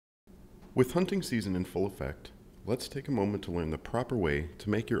With hunting season in full effect, let's take a moment to learn the proper way to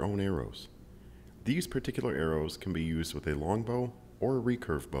make your own arrows. These particular arrows can be used with a longbow or a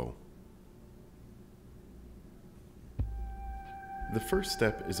recurve bow. The first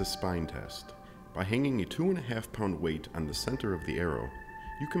step is a spine test. By hanging a 2.5 pound weight on the center of the arrow,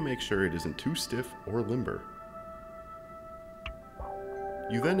 you can make sure it isn't too stiff or limber.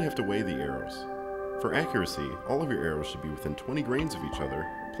 You then have to weigh the arrows. For accuracy, all of your arrows should be within 20 grains of each other,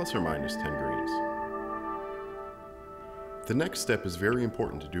 plus or minus 10 grains. The next step is very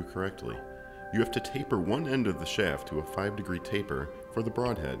important to do correctly. You have to taper one end of the shaft to a 5-degree taper for the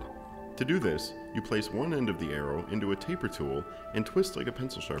broadhead. To do this, you place one end of the arrow into a taper tool and twist like a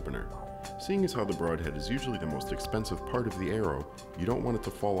pencil sharpener. Seeing as how the broadhead is usually the most expensive part of the arrow, you don't want it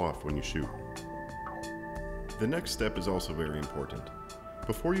to fall off when you shoot. The next step is also very important.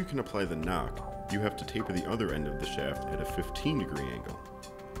 Before you can apply the nock, you have to taper the other end of the shaft at a 15-degree angle.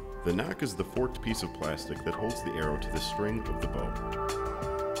 The nock is the forked piece of plastic that holds the arrow to the string of the bow.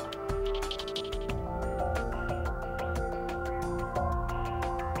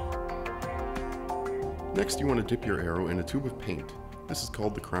 Next, you want to dip your arrow in a tube of paint. This is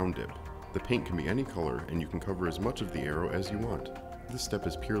called the crown dip. The paint can be any color and you can cover as much of the arrow as you want. This step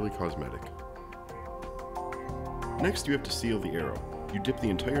is purely cosmetic. Next, you have to seal the arrow. You dip the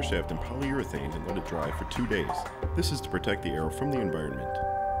entire shaft in polyurethane and let it dry for 2 days. This is to protect the arrow from the environment.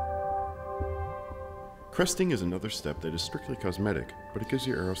 Cresting is another step that is strictly cosmetic, but it gives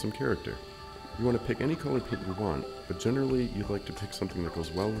your arrow some character. You want to pick any color paint you want, but generally you'd like to pick something that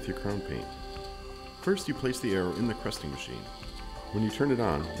goes well with your crown paint. First, you place the arrow in the cresting machine. When you turn it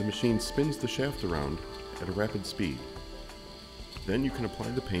on, the machine spins the shaft around at a rapid speed. Then you can apply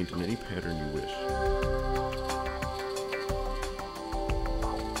the paint in any pattern you wish.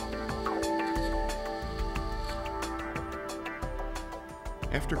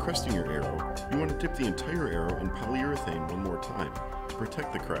 After cresting your arrow, you want to dip the entire arrow in polyurethane one more time to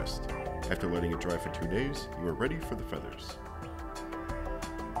protect the crest. After letting it dry for 2 days, you are ready for the feathers.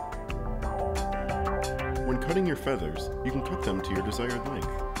 When cutting your feathers, you can cut them to your desired length.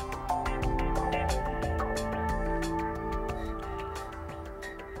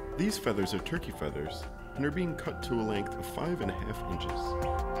 These feathers are turkey feathers and are being cut to a length of 5.5 inches.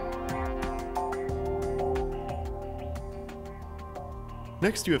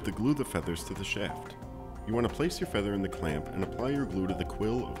 Next, you have to glue the feathers to the shaft. You want to place your feather in the clamp and apply your glue to the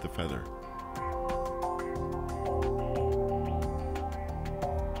quill of the feather.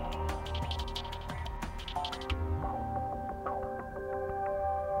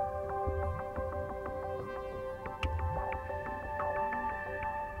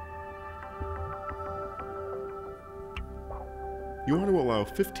 You want to allow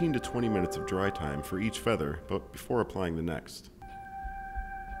 15 to 20 minutes of dry time for each feather, but before applying the next.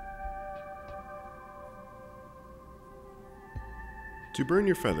 To burn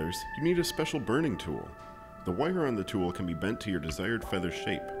your feathers, you need a special burning tool. The wire on the tool can be bent to your desired feather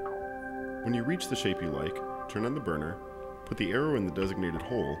shape. When you reach the shape you like, turn on the burner, put the arrow in the designated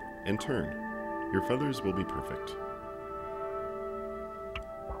hole, and turn. Your feathers will be perfect.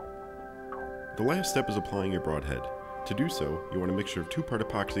 The last step is applying your broadhead. To do so, you want a mixture of 2-part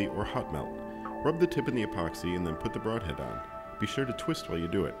epoxy or hot melt. Rub the tip in the epoxy and then put the broadhead on. Be sure to twist while you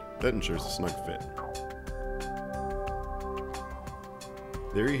do it. That ensures a snug fit.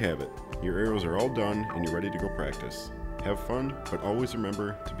 There you have it. Your arrows are all done and you're ready to go practice. Have fun, but always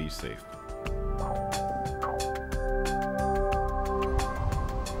remember to be safe.